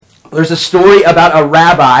There's a story about a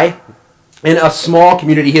rabbi in a small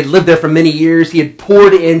community. He had lived there for many years. He had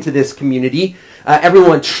poured into this community.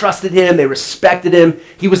 Everyone trusted him. They respected him.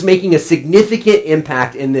 He was making a significant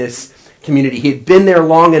impact in this community. He had been there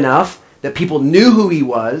long enough that people knew who he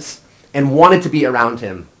was and wanted to be around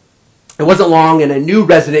him. It wasn't long, and a new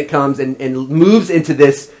resident comes and moves into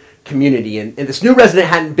this community. And this new resident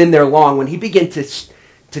hadn't been there long when he began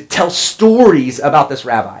to tell stories about this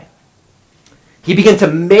rabbi. He began to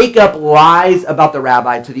make up lies about the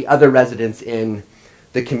rabbi to the other residents in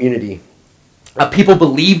the community. People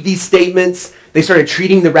believed these statements. They started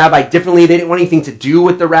treating the rabbi differently. They didn't want anything to do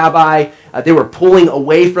with the rabbi. They were pulling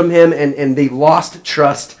away from him, and they lost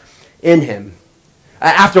trust in him.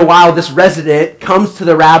 After a while, this resident comes to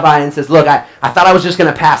the rabbi and says, look, I thought I was just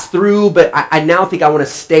going to pass through, but I now think I want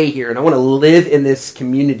to stay here, and I want to live in this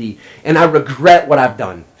community, and I regret what I've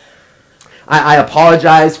done. I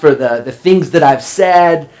apologize for the things that I've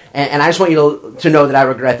said, and I just want you to know that I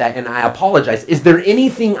regret that, and I apologize. Is there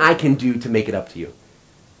anything I can do to make it up to you?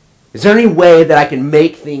 Is there any way that I can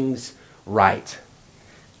make things right?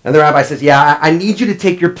 And the rabbi says, yeah, I need you to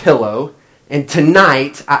take your pillow, and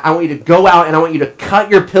tonight I want you to go out and I want you to cut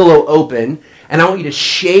your pillow open, and I want you to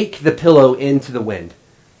shake the pillow into the wind.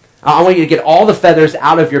 I want you to get all the feathers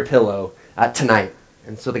out of your pillow tonight.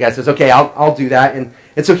 And so the guy says, okay, I'll do that.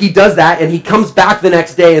 And so he does that, and he comes back the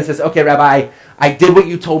next day and says, okay, Rabbi, I did what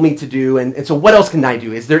you told me to do, and so what else can I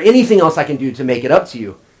do? Is there anything else I can do to make it up to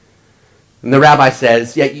you? And the rabbi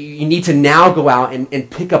says, yeah, you need to now go out and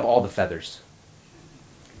pick up all the feathers.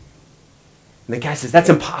 And the guy says, that's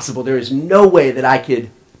impossible. There is no way that I could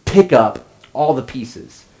pick up all the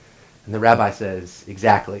pieces. And the rabbi says,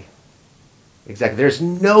 exactly. There's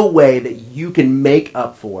no way that you can make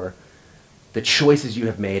up for the choices you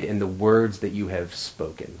have made and the words that you have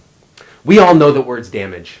spoken. We all know that words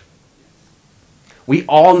damage. We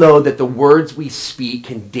all know that the words we speak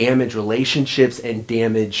can damage relationships and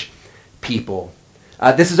damage people.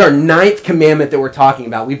 This is our 9th commandment that we're talking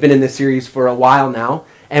about. We've been in this series for a while now,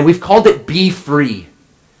 and we've called it Be Free.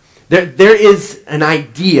 There is an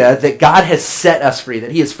idea that God has set us free,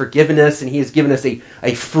 that he has forgiven us, and he has given us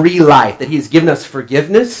a free life, that he has given us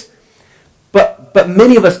forgiveness. But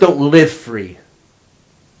many of us don't live free,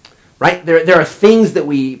 right? There are things that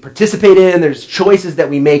we participate in, there's choices that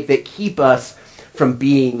we make that keep us from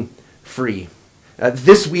being free.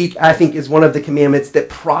 This week, I think, is one of the commandments that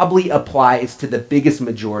probably applies to the biggest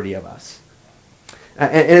majority of us.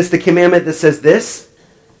 And it's the commandment that says this.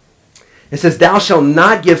 It says, thou shalt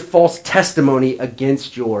not give false testimony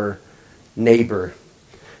against your neighbor.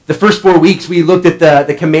 The first 4 weeks, we looked at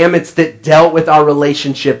the commandments that dealt with our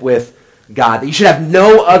relationship with God, that you should have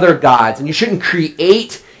no other gods, and you shouldn't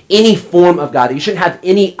create any form of God, that you shouldn't have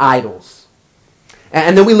any idols.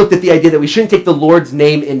 And then we looked at the idea that we shouldn't take the Lord's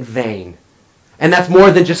name in vain. And that's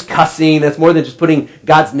more than just cussing, that's more than just putting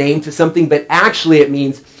God's name to something, but actually it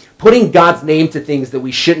means putting God's name to things that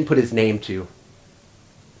we shouldn't put his name to.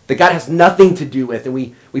 That God has nothing to do with, and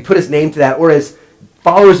we put his name to that, or as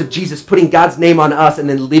followers of Jesus, putting God's name on us and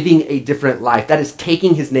then living a different life. That is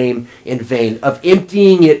taking his name in vain, of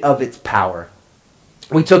emptying it of its power.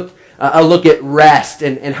 We took a look at rest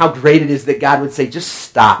and how great it is that God would say, just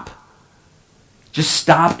stop. Just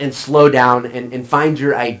stop and slow down and find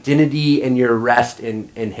your identity and your rest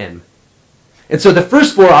in him. And so the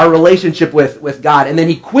first 4 are our relationship with God, and then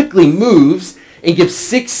he quickly moves and gives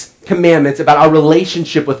 6 commandments about our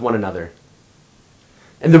relationship with one another.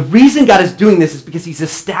 And the reason God is doing this is because he's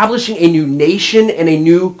establishing a new nation and a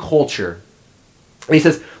new culture. And he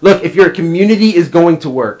says, look, if your community is going to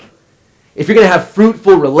work, if you're going to have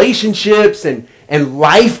fruitful relationships and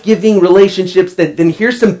life-giving relationships, then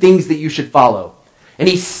here's some things that you should follow. And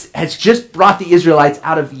he has just brought the Israelites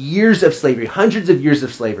out of years of slavery, hundreds of years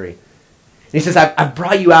of slavery. And he says, I've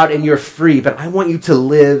brought you out and you're free, but I want you to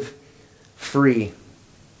live free.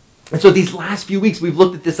 And so these last few weeks, we've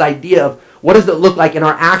looked at this idea of what does it look like in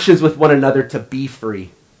our actions with one another to be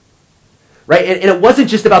free? Right? And it wasn't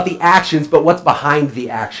just about the actions, but what's behind the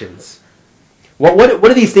actions. What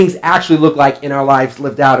do these things actually look like in our lives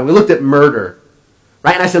lived out? And we looked at murder.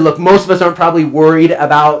 Right? And I said, look, most of us aren't probably worried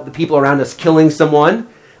about the people around us killing someone.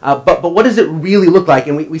 But what does it really look like?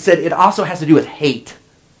 And we said it also has to do with hate.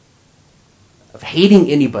 Of hating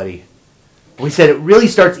anybody. We said it really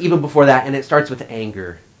starts even before that, and it starts with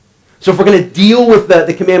anger. So if we're going to deal with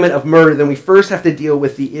the commandment of murder, then we first have to deal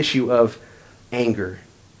with the issue of anger.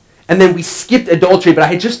 And then we skipped adultery, but I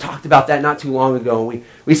had just talked about that not too long ago.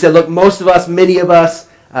 We said, look, most of us, many of us,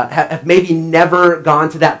 have maybe never gone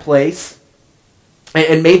to that place.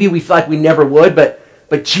 And maybe we feel like we never would, but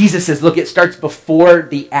But Jesus says, look, it starts before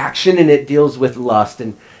the action and it deals with lust.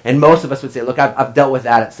 And most of us would say, look, I've dealt with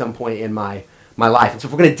that at some point in my life. And so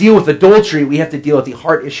if we're going to deal with adultery, we have to deal with the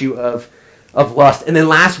heart issue of lust. And then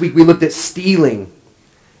last week we looked at stealing.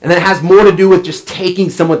 And that has more to do with just taking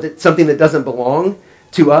something that doesn't belong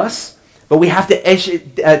to us. But we have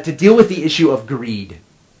to deal with the issue of greed.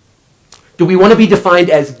 Do we want to be defined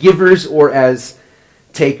as givers or as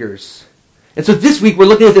takers? And so this week we're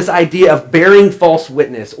looking at this idea of bearing false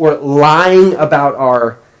witness or lying about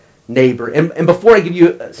our neighbor. And before I give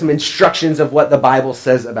you some instructions of what the Bible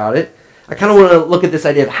says about it, I kind of want to look at this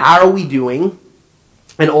idea of how are we doing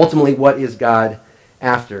and ultimately what is God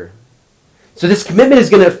after. So this commitment is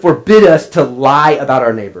going to forbid us to lie about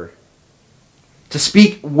our neighbor, to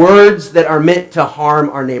speak words that are meant to harm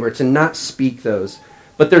our neighbor, to not speak those.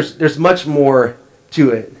 But there's much more to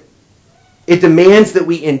it. It demands that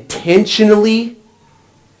we intentionally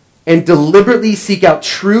and deliberately seek out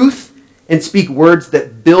truth and speak words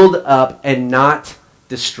that build up and not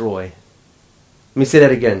destroy. Let me say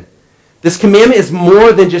that again. This commandment is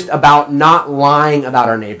more than just about not lying about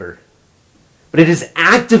our neighbor, but it is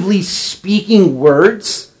actively speaking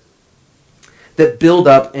words that build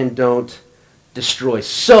up and don't destroy.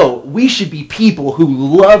 So we should be people who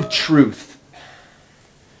love truth.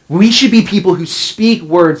 We should be people who speak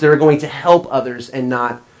words that are going to help others and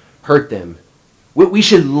not hurt them. We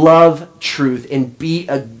should love truth and be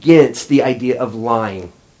against the idea of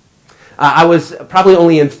lying. I was probably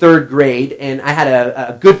only in third grade, and I had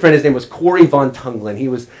a good friend. His name was Corey Von Tunglen. He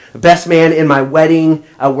was the best man in my wedding.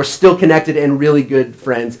 We're still connected and really good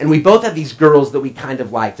friends. And we both had these girls that we kind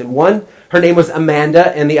of liked. And one, her name was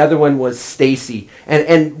Amanda, and the other one was Stacy.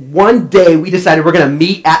 And one day we decided we're going to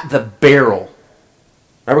meet at the Barrel.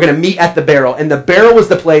 Right, we're going to meet at the Barrel. And the Barrel was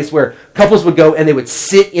the place where couples would go and they would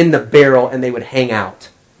sit in the Barrel and they would hang out.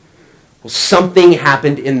 Well, something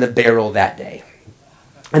happened in the Barrel that day.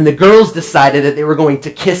 And the girls decided that they were going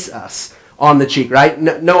to kiss us on the cheek, right?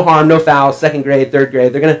 No harm, no foul, second grade, third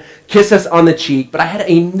grade. They're going to kiss us on the cheek. But I had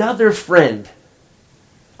another friend.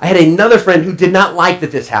 Who did not like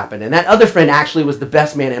that this happened. And that other friend actually was the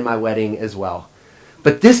best man in my wedding as well.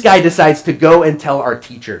 But this guy decides to go and tell our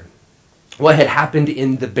teacher what had happened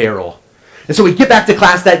in the Barrel. And so we get back to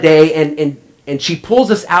class that day, and she pulls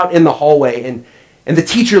us out in the hallway, and the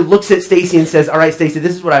teacher looks at Stacy and says, all right, Stacy,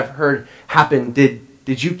 this is what I've heard happen.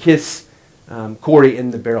 Did you kiss Corey in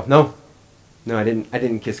the Barrel? No, I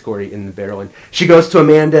didn't kiss Corey in the Barrel. And she goes to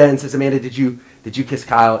Amanda and says, Amanda, did you kiss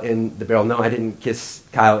Kyle in the Barrel? No, I didn't kiss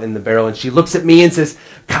Kyle in the Barrel. And she looks at me and says,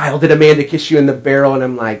 Kyle, did Amanda kiss you in the Barrel? And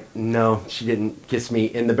I'm like, no, she didn't kiss me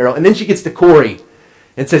in the Barrel. And then she gets to Corey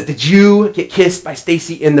and says, did you get kissed by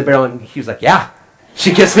Stacy in the Barrel? And he was like, yeah,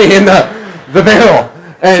 she kissed me in the Barrel.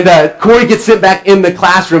 And Corey gets sent back in the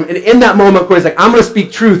classroom. And in that moment, Corey's like, I'm going to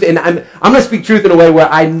speak truth. And I'm going to speak truth in a way where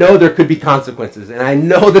I know there could be consequences. And I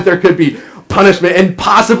know that there could be punishment and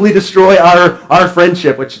possibly destroy our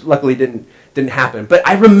friendship, which luckily didn't happen. But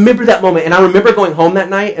I remember that moment. And I remember going home that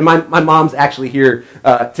night. And my mom's actually here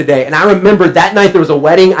today. And I remember that night there was a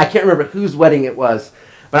wedding. I can't remember whose wedding it was.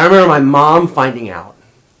 But I remember my mom finding out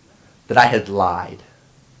that I had lied.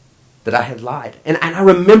 And I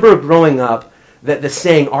remember growing up the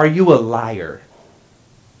saying, are you a liar?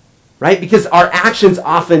 Right? Because our actions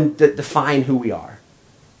often define who we are.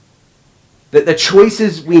 The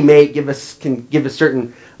choices we make can give us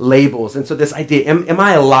certain labels. And so this idea, am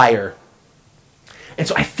I a liar? And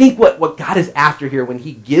so I think what God is after here when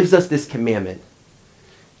he gives us this commandment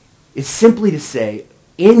is simply to say,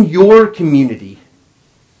 in your community,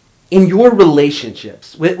 in your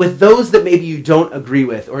relationships, with those that maybe you don't agree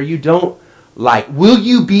with or you don't like, will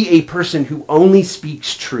you be a person who only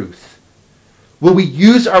speaks truth? Will we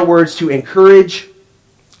use our words to encourage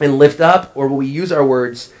and lift up, or will we use our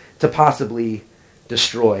words to possibly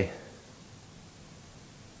destroy?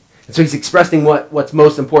 And so he's expressing what's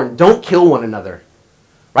most important. Don't kill one another,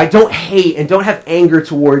 right? Don't hate and don't have anger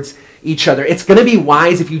towards each other. It's going to be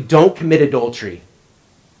wise if you don't commit adultery.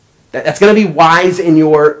 That's going to be wise in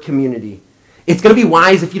your community. It's going to be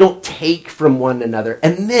wise if you don't take from one another.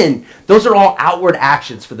 And then, those are all outward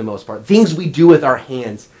actions for the most part, things we do with our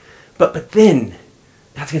hands. But then,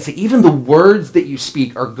 God's going to say, even the words that you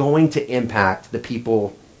speak are going to impact the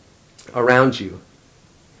people around you.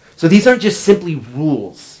 So these aren't just simply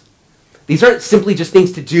rules. These aren't simply just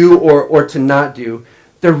things to do or to not do.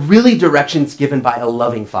 They're really directions given by a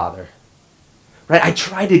loving Father. Right? I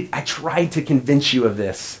tried to convince you of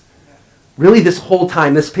this. Really, this whole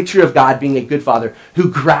time, this picture of God being a good Father who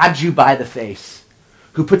grabs you by the face,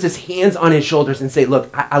 who puts his hands on his shoulders and say, look,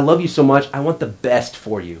 I love you so much, I want the best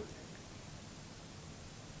for you.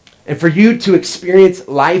 And for you to experience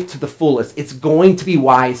life to the fullest, it's going to be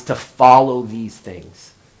wise to follow these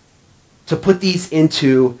things, to put these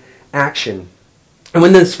into action. And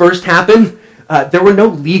when this first happened, there were no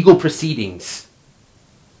legal proceedings.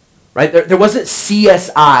 Right? There wasn't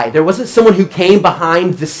CSI. There wasn't someone who came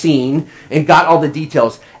behind the scene and got all the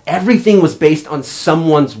details. Everything was based on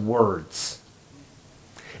someone's words.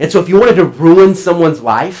 And so if you wanted to ruin someone's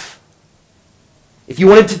life, if you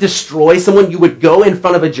wanted to destroy someone, you would go in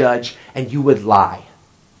front of a judge and you would lie.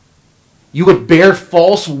 You would bear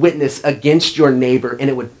false witness against your neighbor and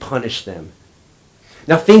it would punish them.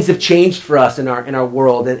 Now things have changed for us in our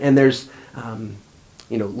world, and there's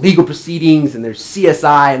legal proceedings, and there's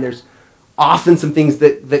CSI, and there's often some things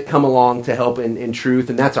that come along to help in truth,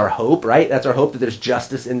 and that's our hope, right? That's our hope, that there's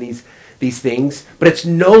justice in these things. But it's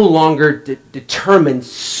no longer determined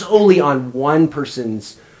solely on one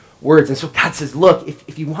person's words. And so God says, look,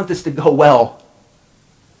 if you want this to go well,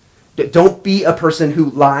 don't be a person who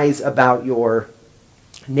lies about your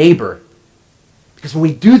neighbor. Because when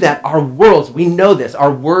we do that, our worlds, we know this,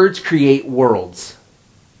 our words create worlds.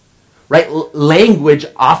 Right? Language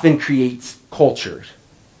often creates cultures.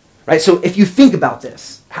 Right? So if you think about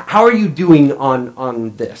this, how are you doing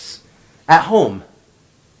on this? At home.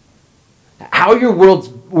 How are your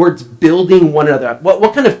words building one another?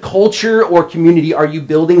 What kind of culture or community are you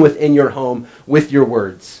building within your home with your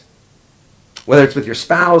words? Whether it's with your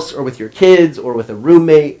spouse or with your kids or with a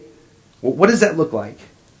roommate. What does that look like?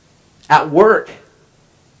 At work.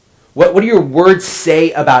 What do your words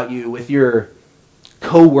say about you with your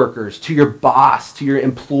coworkers, to your boss, to your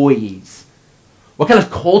employees? What kind of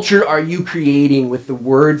culture are you creating with the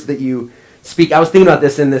words that you speak? I was thinking about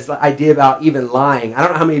this in this idea about even lying. I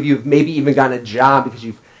don't know how many of you have maybe even gotten a job because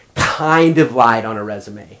you've kind of lied on a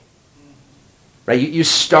resume. Right? You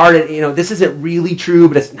started, this isn't really true,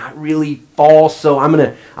 but it's not really false, so I'm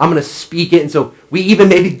gonna speak it. And so we even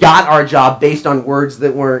maybe got our job based on words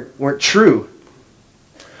that weren't true.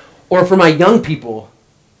 Or for my young people,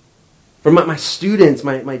 for my students,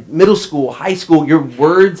 my middle school, high school, your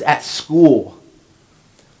words at school.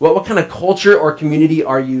 What kind of culture or community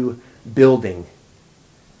are you building?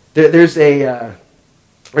 There's an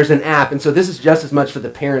app, and so this is just as much for the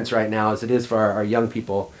parents right now as it is for our young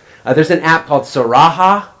people. There's an app called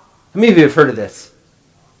Saraha. How many of you have heard of this?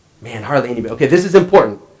 Man, hardly anybody. Okay, this is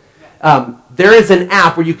important. There is an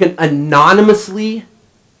app where you can anonymously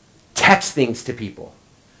text things to people.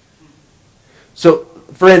 So,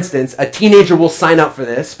 for instance, a teenager will sign up for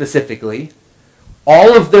this specifically.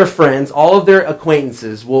 All of their friends, all of their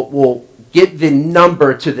acquaintances will get the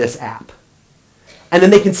number to this app. And then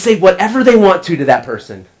they can say whatever they want to that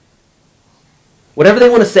person. Whatever they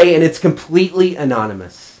want to say, and it's completely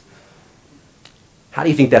anonymous. How do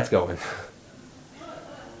you think that's going?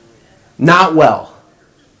 Not well.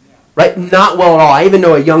 Right? Not well at all. I even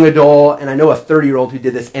know a young adult, and I know a 30-year-old who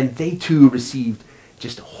did this, and they too received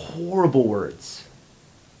just horrible words.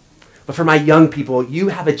 But for my young people, you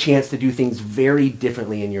have a chance to do things very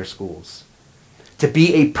differently in your schools. To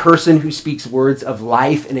be a person who speaks words of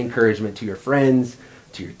life and encouragement to your friends,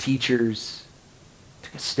 to your teachers, to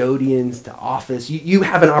custodians, to office. You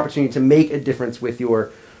have an opportunity to make a difference with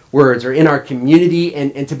your words, or in our community,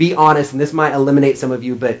 and to be honest, and this might eliminate some of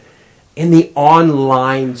you, but in the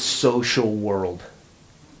online social world.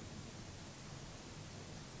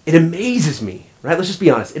 It amazes me, right? Let's just be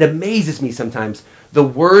honest. It amazes me sometimes the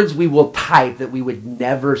words we will type that we would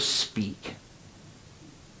never speak.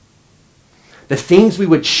 The things we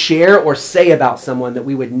would share or say about someone that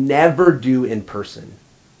we would never do in person.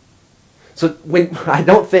 So God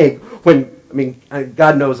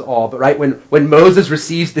knows all, but right, when Moses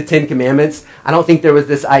receives the 10 Commandments, I don't think there was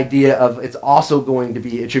this idea of it's also going to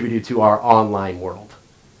be attributed to our online world,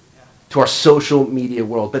 to our social media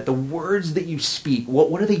world. But the words that you speak,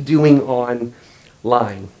 what are they doing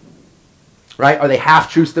online? Right? Are they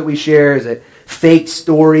half-truths that we share? Is it fake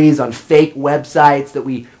stories on fake websites that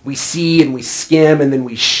we see and we skim and then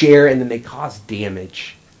we share and then they cause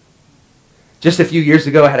damage? Just a few years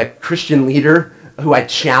ago, I had a Christian leader who I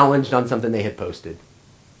challenged on something they had posted.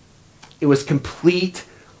 It was complete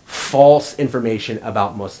false information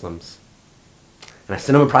about Muslims. And I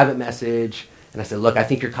sent them a private message, and I said, look, I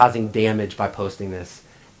think you're causing damage by posting this.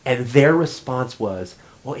 And their response was,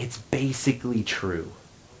 well, it's basically true.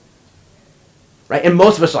 Right? And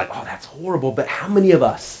most of us are like, oh, that's horrible, but how many of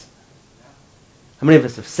us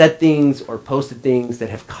have said things or posted things that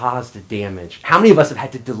have caused damage? How many of us have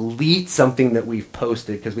had to delete something that we've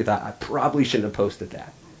posted because we thought, I probably shouldn't have posted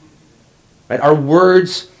that? Right? Our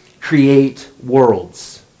words create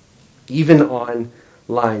worlds, even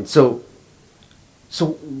online. So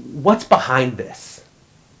what's behind this?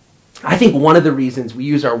 I think one of the reasons we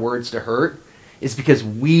use our words to hurt is because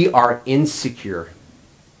we are insecure.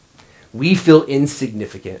 We feel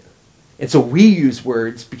insignificant. And so we use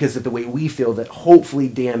words because of the way we feel that hopefully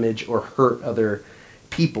damage or hurt other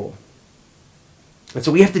people. And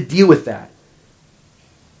so we have to deal with that.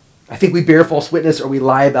 I think we bear false witness or we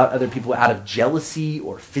lie about other people out of jealousy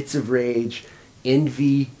or fits of rage,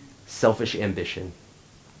 envy, selfish ambition.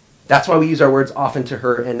 That's why we use our words often to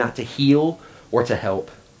hurt and not to heal or to help.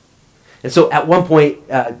 And so at one point,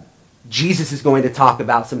 Jesus is going to talk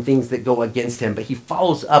about some things that go against him, but he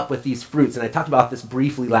follows up with these fruits. And I talked about this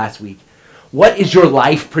briefly last week. What is your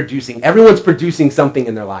life producing? Everyone's producing something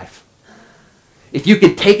in their life. If you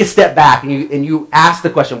could take a step back and you ask the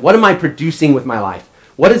question, what am I producing with my life?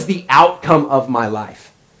 What is the outcome of my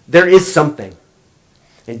life? There is something.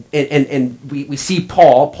 And we see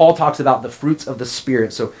Paul talks about the fruits of the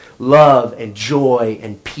Spirit. So love and joy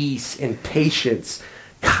and peace and patience,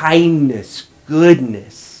 kindness,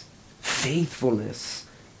 goodness, faithfulness,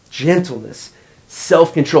 gentleness,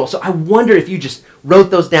 self-control. So I wonder if you just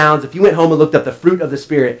wrote those down, if you went home and looked up the fruit of the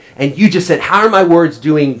Spirit, and you just said, how are my words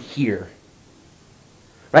doing here?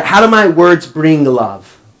 Right? How do my words bring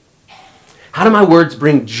love? How do my words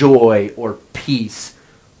bring joy or peace?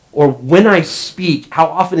 Or when I speak, how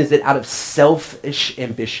often is it out of selfish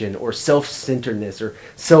ambition or self-centeredness or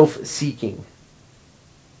self-seeking?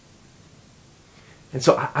 And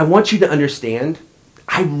so I want you to understand,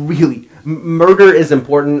 murder is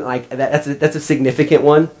important. Like that's a significant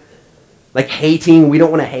one. Like hating, we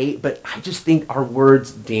don't want to hate, but I just think our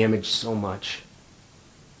words damage so much.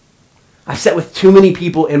 I've sat with too many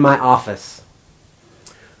people in my office.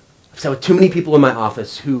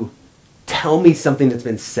 Who tell me something that's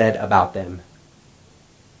been said about them,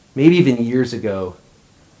 maybe even years ago,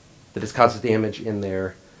 that has caused damage in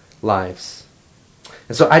their lives.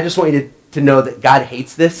 And so I just want you to know that God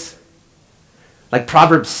hates this. Like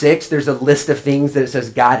Proverbs 6, there's a list of things that it says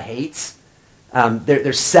God hates.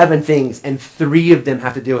 There's 7 things, and 3 of them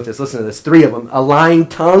have to deal with this. Listen to this, 3 of them. A lying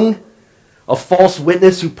tongue, a false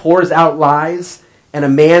witness who pours out lies, and a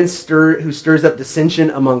man who stirs up dissension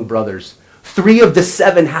among brothers. 3 of the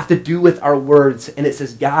 7 have to do with our words, and it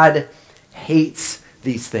says God hates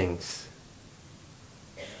these things.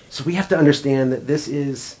 So we have to understand that this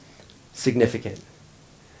is significant.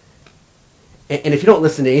 And if you don't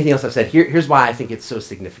listen to anything else I've said, here's why I think it's so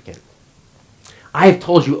significant. I have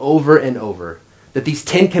told you over and over that these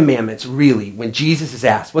 10 commandments really, when Jesus is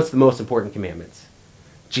asked, what's the most important commandments?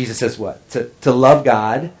 Jesus says what? To love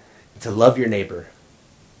God and to love your neighbor.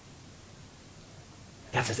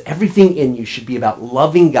 God says everything in you should be about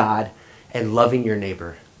loving God and loving your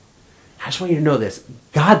neighbor. I just want you to know this.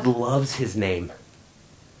 God loves his name.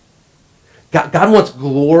 God wants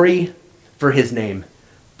glory for his name.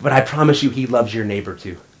 But I promise you he loves your neighbor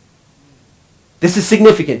too. This is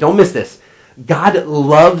significant. Don't miss this. God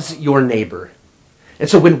loves your neighbor. And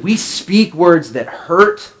so when we speak words that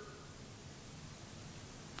hurt,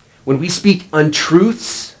 when we speak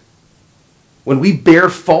untruths, when we bear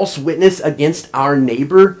false witness against our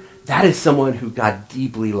neighbor, that is someone who God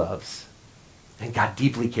deeply loves and God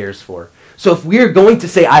deeply cares for. So if we're going to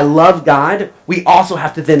say, I love God, we also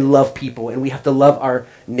have to then love people, and we have to love our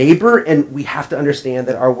neighbor, and we have to understand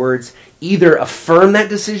that our words either affirm that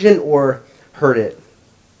decision or hurt it.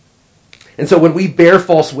 And so when we bear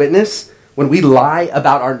false witness, when we lie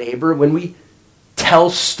about our neighbor, when we tell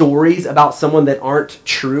stories about someone that aren't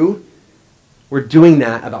true, we're doing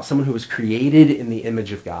that about someone who was created in the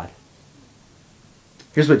image of God.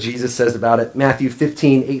 Here's what Jesus says about it. Matthew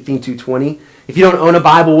 15:18-20. If you don't own a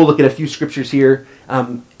Bible, we'll look at a few scriptures here.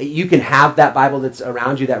 You can have that Bible that's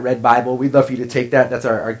around you, that red Bible. We'd love for you to take that. That's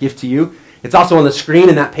our gift to you. It's also on the screen,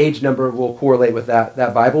 and that page number will correlate with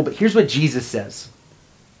that Bible. But here's what Jesus says.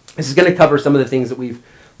 This is going to cover some of the things that we've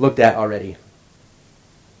looked at already.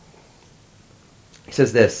 He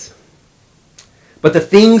says this. But the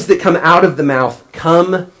things that come out of the mouth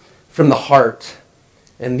come from the heart,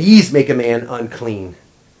 and these make a man unclean.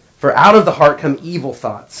 For out of the heart come evil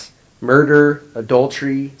thoughts, murder,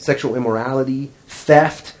 adultery, sexual immorality,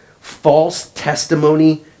 theft, false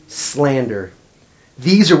testimony, slander.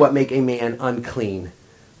 These are what make a man unclean.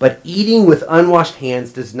 But eating with unwashed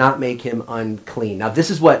hands does not make him unclean. Now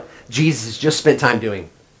this is what Jesus has just spent time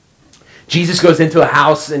doing. Jesus goes into a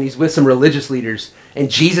house and he's with some religious leaders, and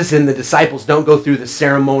Jesus and the disciples don't go through the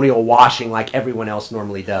ceremonial washing like everyone else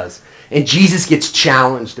normally does. And Jesus gets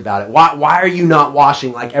challenged about it. Why are you not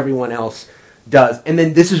washing like everyone else does? And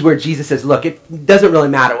then this is where Jesus says, look, it doesn't really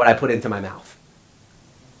matter what I put into my mouth.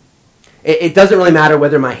 It doesn't really matter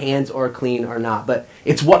whether my hands are clean or not, but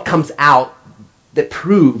it's what comes out that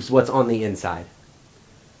proves what's on the inside.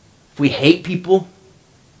 if we hate people,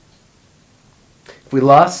 if we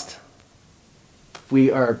lust, if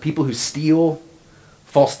we are people who steal,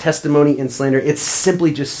 false testimony and slander, it's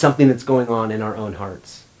simply just something that's going on in our own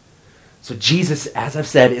hearts. So Jesus, as I've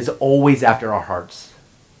said, is always after our hearts.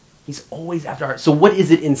 He's always after our hearts. So what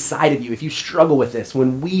is it inside of you? If you struggle with this,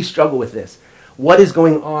 when we struggle with this, what is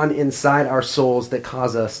going on inside our souls that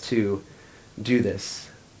cause us to do this?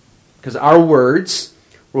 Because our words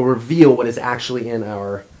will reveal what is actually in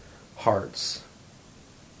our hearts.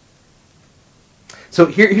 So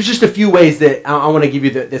here's just a few ways that I want to give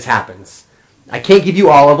you that this happens. I can't give you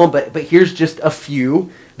all of them, but here's just a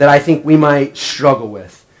few that I think we might struggle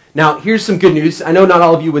with. Now, here's some good news. I know not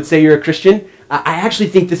all of you would say you're a Christian. I actually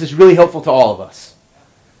think this is really helpful to all of us.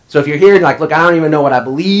 So if you're here and like, look, I don't even know what I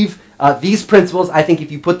believe, these principles, I think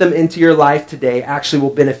if you put them into your life today, actually will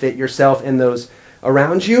benefit yourself and those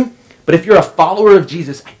around you. But if you're a follower of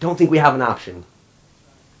Jesus, I don't think we have an option.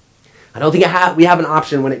 I don't think we have an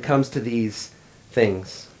option when it comes to these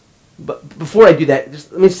things. But before I do that,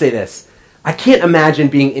 just let me say this. I can't imagine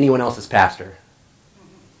being anyone else's pastor.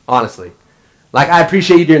 Honestly. Like, I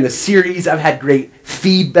appreciate you during the series. I've had great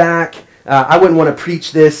feedback. I wouldn't want to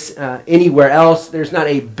preach this anywhere else. There's not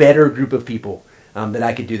a better group of people that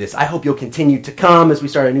I could do this. I hope you'll continue to come as we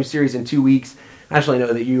start a new series in 2 weeks. I actually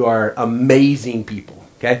know that you are amazing people.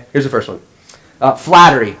 Okay? Here's the first one.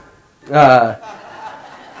 Flattery.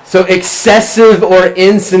 So excessive or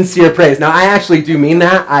insincere praise. Now, I actually do mean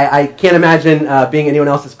that. I can't imagine being anyone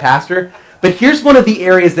else's pastor. But here's one of the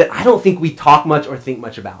areas that I don't think we talk much or think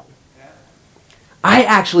much about. I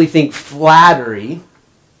actually think flattery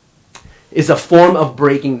is a form of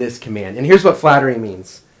breaking this command. And here's what flattery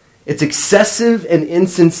means. It's excessive and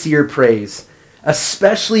insincere praise,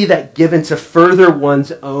 especially that given to further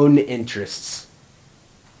one's own interests.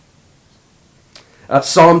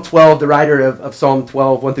 Psalm 12, the writer of Psalm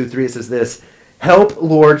 12, 1 through 3, it says this, "Help,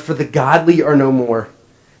 Lord, for the godly are no more.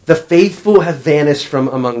 The faithful have vanished from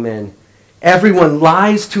among men. Everyone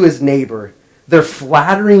lies to his neighbor. Their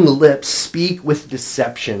flattering lips speak with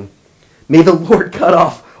deception. May the Lord cut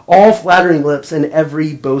off all flattering lips and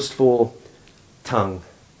every boastful tongue."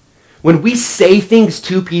 When we say things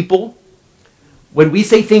to people, when we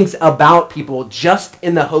say things about people just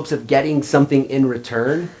in the hopes of getting something in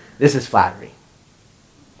return, this is flattery.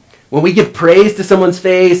 When we give praise to someone's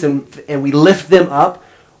face and we lift them up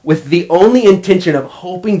with the only intention of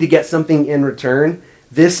hoping to get something in return,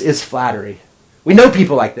 this is flattery. We know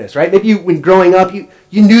people like this, right? Maybe when growing up, you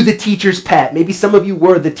knew the teacher's pet. Maybe some of you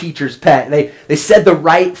were the teacher's pet. They said the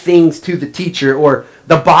right things to the teacher or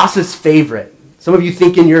the boss's favorite. Some of you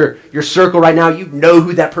think in your circle right now, you know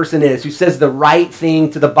who that person is, who says the right thing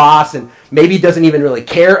to the boss and maybe doesn't even really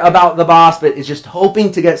care about the boss, but is just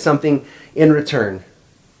hoping to get something in return.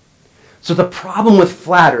 So the problem with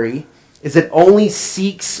flattery is it only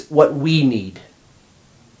seeks what we need.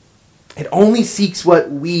 It only seeks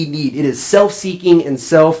what we need. It is self-seeking and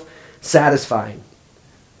self-satisfying.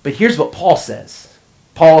 But here's what Paul says.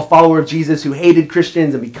 Paul, a follower of Jesus who hated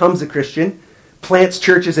Christians and becomes a Christian, plants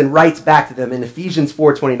churches and writes back to them. In Ephesians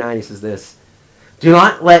 4:29, he says this, "Do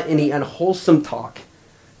not let any unwholesome talk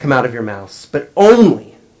come out of your mouths, but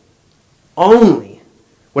only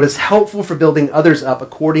what is helpful for building others up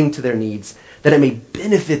according to their needs, that it may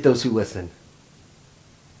benefit those who listen."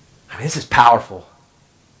 I mean, this is powerful.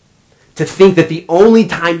 To think that the only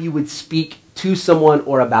time you would speak to someone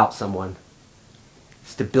or about someone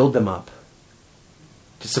is to build them up,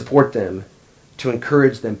 to support them, to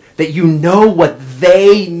encourage them, that you know what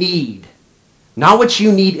they need. Not what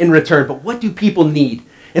you need in return, but what do people need?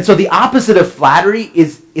 And so the opposite of flattery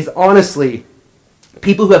is honestly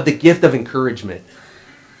people who have the gift of encouragement,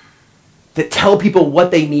 that tell people what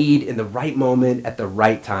they need in the right moment at the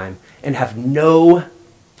right time and have no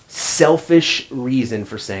selfish reason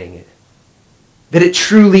for saying it. That it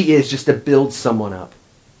truly is just to build someone up,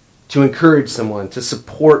 to encourage someone, to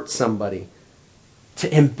support somebody, to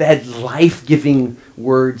embed life-giving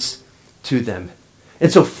words to them.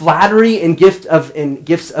 And so flattery and gifts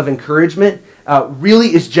of encouragement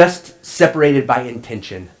really is just separated by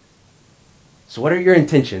intention. So what are your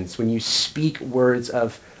intentions when you speak words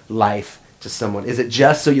of life to someone? Is it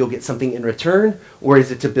just so you'll get something in return, or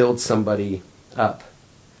is it to build somebody up?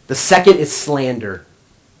 The second is slander.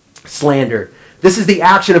 Slander. This is the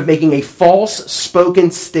action of making a false spoken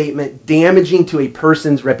statement damaging to a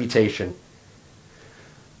person's reputation.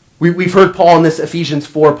 We've heard Paul in this Ephesians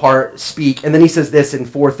 4 part speak, and then he says this in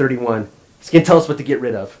 4:31. He's going to tell us what to get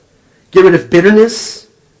rid of. Get rid of bitterness,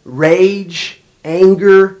 rage,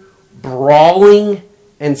 anger, brawling,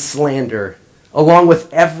 and slander, along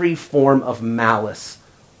with every form of malice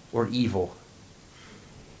or evil.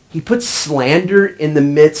 He puts slander in the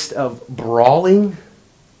midst of brawling,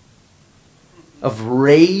 of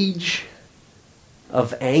rage,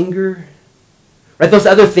 of anger. Right? Those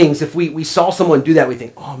other things, if we saw someone do that, we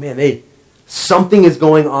think, oh man, something is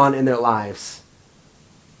going on in their lives.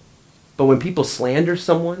 But when people slander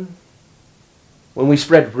someone, when we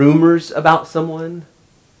spread rumors about someone,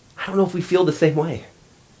 I don't know if we feel the same way.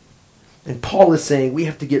 And Paul is saying we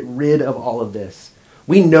have to get rid of all of this.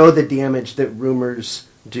 We know the damage that rumors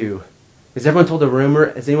do. Has anyone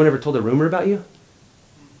ever told a rumor about you?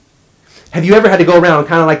 Have you ever had to go around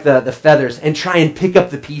kind of like the feathers and try and pick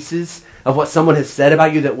up the pieces of what someone has said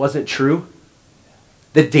about you that wasn't true?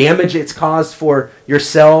 The damage it's caused for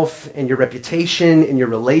yourself and your reputation and your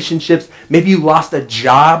relationships. Maybe you lost a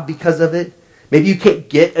job because of it. Maybe you can't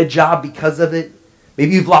get a job because of it.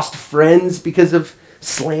 Maybe you've lost friends because of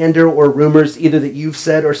slander or rumors, either that you've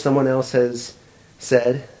said or someone else has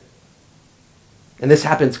said. And this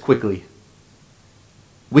happens quickly.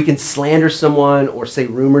 We can slander someone or say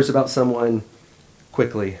rumors about someone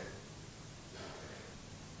quickly.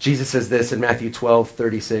 Jesus says this in Matthew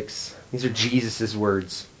 12:36. These are Jesus'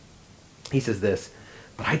 words. He says this,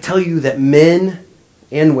 "But I tell you that men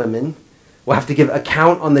and women will have to give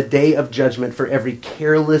account on the day of judgment for every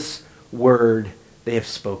careless word they have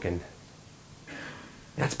spoken."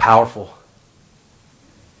 That's powerful.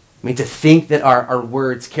 I mean, to think that our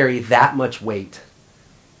words carry that much weight,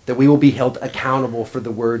 that we will be held accountable for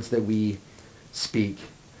the words that we speak.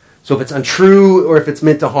 So if it's untrue or if it's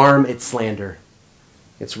meant to harm, it's slander.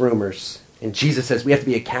 It's rumors. And Jesus says we have to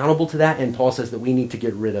be accountable to that, and Paul says that we need to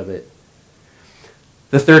get rid of it.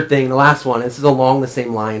 The third thing, the last one, this is along the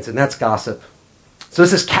same lines, and that's gossip. So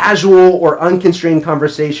this is casual or unconstrained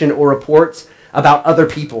conversation or reports about other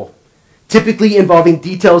people, typically involving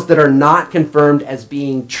details that are not confirmed as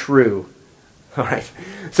being true. All right.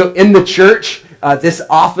 So in the church, this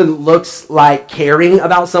often looks like caring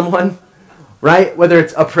about someone, right? Whether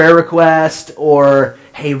it's a prayer request or,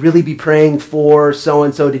 hey, really be praying for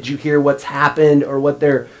so-and-so. Did you hear what's happened or what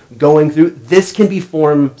they're going through? This can be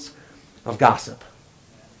forms of gossip.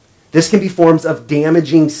 This can be forms of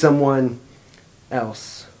damaging someone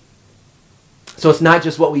else. So it's not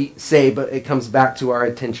just what we say, but it comes back to our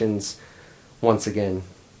intentions once again.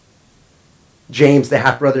 James, the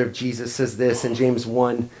half-brother of Jesus, says this in James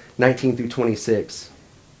 1:19-26.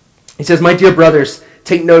 He says, "My dear brothers,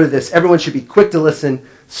 take note of this. Everyone should be quick to listen,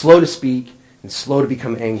 slow to speak, and slow to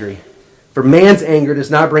become angry. For man's anger does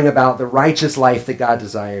not bring about the righteous life that God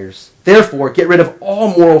desires. Therefore, get rid of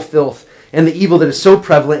all moral filth and the evil that is so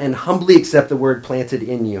prevalent, and humbly accept the word planted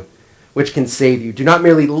in you, which can save you. Do not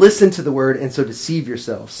merely listen to the word and so deceive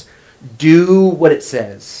yourselves. Do what it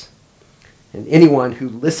says. And anyone who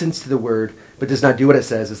listens to the word but does not do what it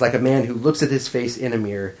says is like a man who looks at his face in a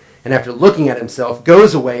mirror, and after looking at himself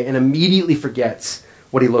goes away and immediately forgets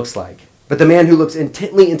what he looks like. But the man who looks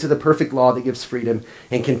intently into the perfect law that gives freedom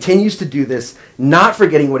and continues to do this, not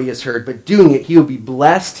forgetting what he has heard, but doing it, he will be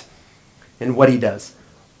blessed in what he does."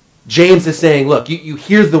 James is saying, look, you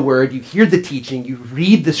hear the word, you hear the teaching, you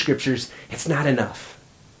read the scriptures, it's not enough.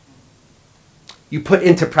 You put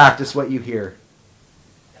into practice what you hear.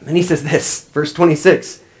 And then he says this, verse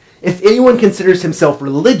 26, "If anyone considers himself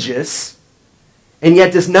religious and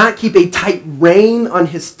yet does not keep a tight rein on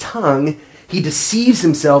his tongue, he deceives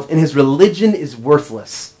himself and his religion is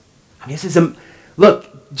worthless." I mean,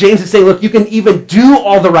 James is saying, look, you can even do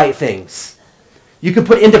all the right things. You can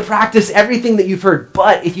put into practice everything that you've heard,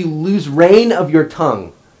 but if you lose rein of your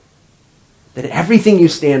tongue, then everything you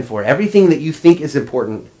stand for, everything that you think is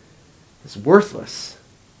important, is worthless.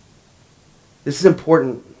 This is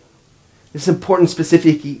important. This is important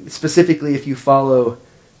specifically if you follow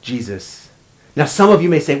Jesus. Now, some of you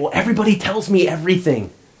may say, well, everybody tells me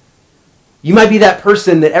everything. You might be that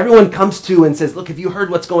person that everyone comes to and says, look, have you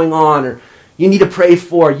heard what's going on? Or you need to pray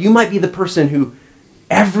for. You might be the person who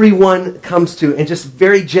everyone comes to. And just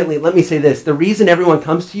very gently, let me say this. The reason everyone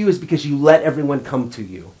comes to you is because you let everyone come to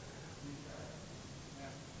you.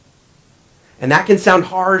 And that can sound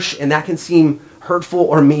harsh and that can seem hurtful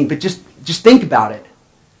or mean, but just think about it.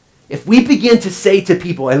 If we begin to say to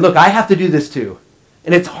people, and look, I have to do this too,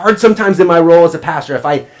 and it's hard sometimes in my role as a pastor, if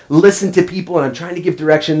I listen to people and I'm trying to give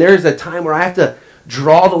direction, there's a time where I have to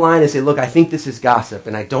draw the line and say, look, I think this is gossip,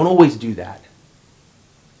 and I don't always do that.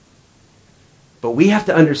 But we have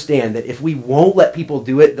to understand that if we won't let people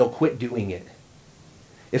do it, they'll quit doing it.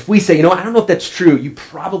 If we say, I don't know if that's true, you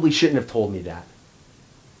probably shouldn't have told me that.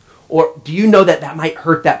 Or do you know that might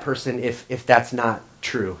hurt that person if that's not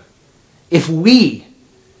true? If we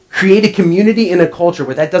create a community in a culture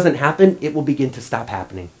where that doesn't happen, it will begin to stop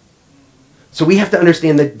happening. So we have to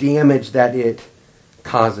understand the damage that it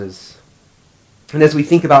causes. And as we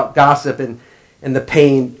think about gossip and the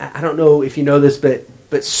pain, I don't know if you know this,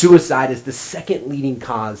 but suicide is the second leading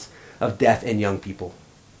cause of death in young people.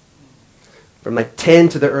 From like 10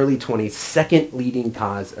 to the early 20s, second leading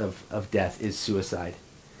cause of death is suicide.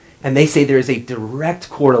 And they say there is a direct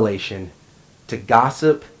correlation to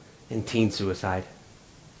gossip and teen suicide,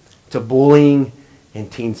 to bullying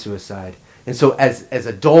and teen suicide. And so as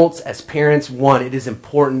adults, as parents, one, it is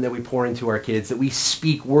important that we pour into our kids, that we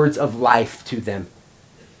speak words of life to them,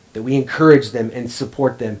 that we encourage them and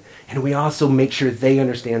support them. And we also make sure they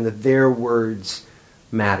understand that their words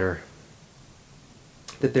matter.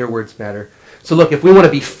 That their words matter. So look, if we want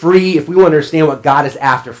to be free, if we want to understand what God is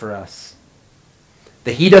after for us,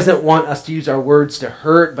 that he doesn't want us to use our words to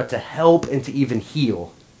hurt, but to help and to even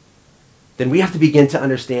heal, then we have to begin to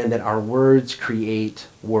understand that our words create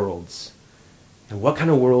worlds. And what kind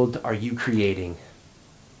of world are you creating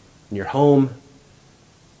in your home,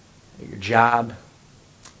 at your job,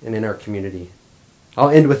 and in our community? I'll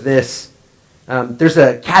end with this. There's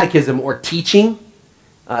a catechism or teaching.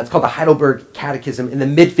 It's called the Heidelberg Catechism. In the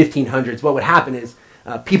mid-1500s, what would happen is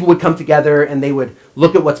people would come together and they would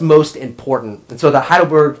look at what's most important. And so the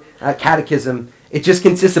Heidelberg Catechism, it just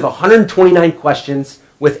consists of 129 questions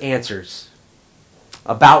with answers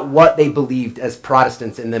about what they believed as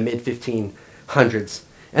Protestants in the mid-1500s.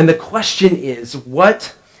 And the question is,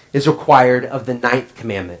 what is required of the ninth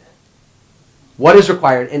commandment? What is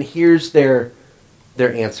required? And here's their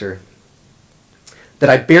answer. That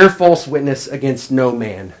I bear false witness against no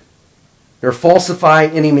man, nor falsify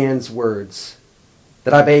any man's words.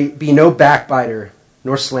 That I may be no backbiter,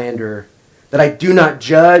 nor slanderer. That I do not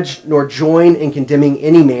judge, nor join in condemning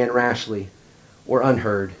any man rashly or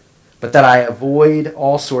unheard. But that I avoid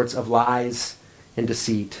all sorts of lies and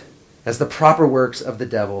deceit, as the proper works of the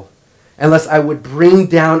devil, unless I would bring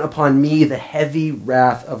down upon me the heavy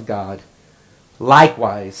wrath of God.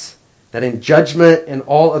 Likewise, that in judgment and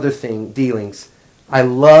all other dealings, I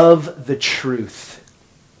love the truth.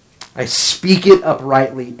 I speak it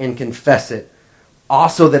uprightly and confess it.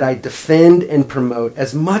 Also that I defend and promote,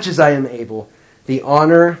 as much as I am able, the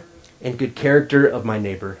honor and good character of my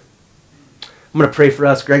neighbor. I'm going to pray for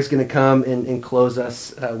us. Greg's going to come and close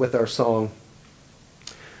us with our song.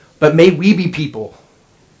 But may we be people.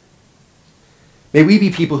 May we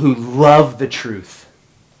be people who love the truth,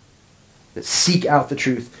 that seek out the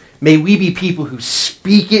truth. May we be people who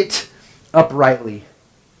speak it uprightly.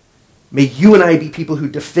 May you and I be people who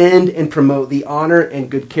defend and promote the honor and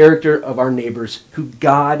good character of our neighbors who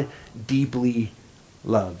God deeply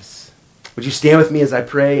loves. Would you stand with me as I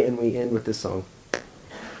pray and we end with this song?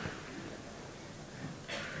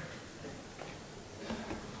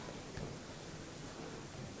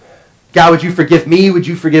 God, would you forgive me? Would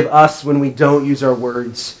you forgive us when we don't use our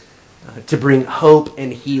words to bring hope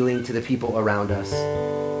and healing to the people around us?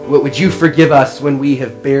 Would you forgive us when we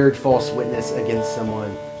have bared false witness against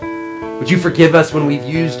someone? Would you forgive us when we've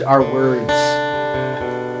used our words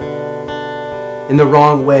in the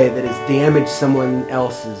wrong way that has damaged someone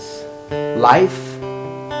else's life,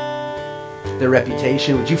 their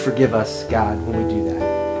reputation? Would you forgive us, God, when we do that?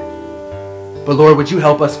 But Lord, would you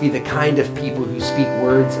help us be the kind of people who speak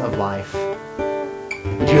words of life?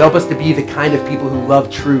 Would you help us to be the kind of people who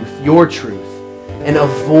love truth, your truth, and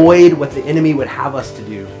avoid what the enemy would have us to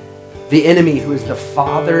do? The enemy who is the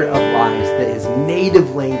father of lies, that his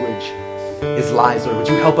native language is lies, Lord. Would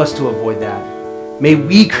you help us to avoid that? May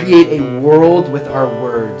we create a world with our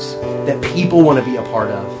words that people want to be a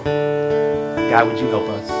part of. God, would you help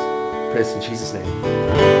us? I pray this in Jesus'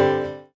 name.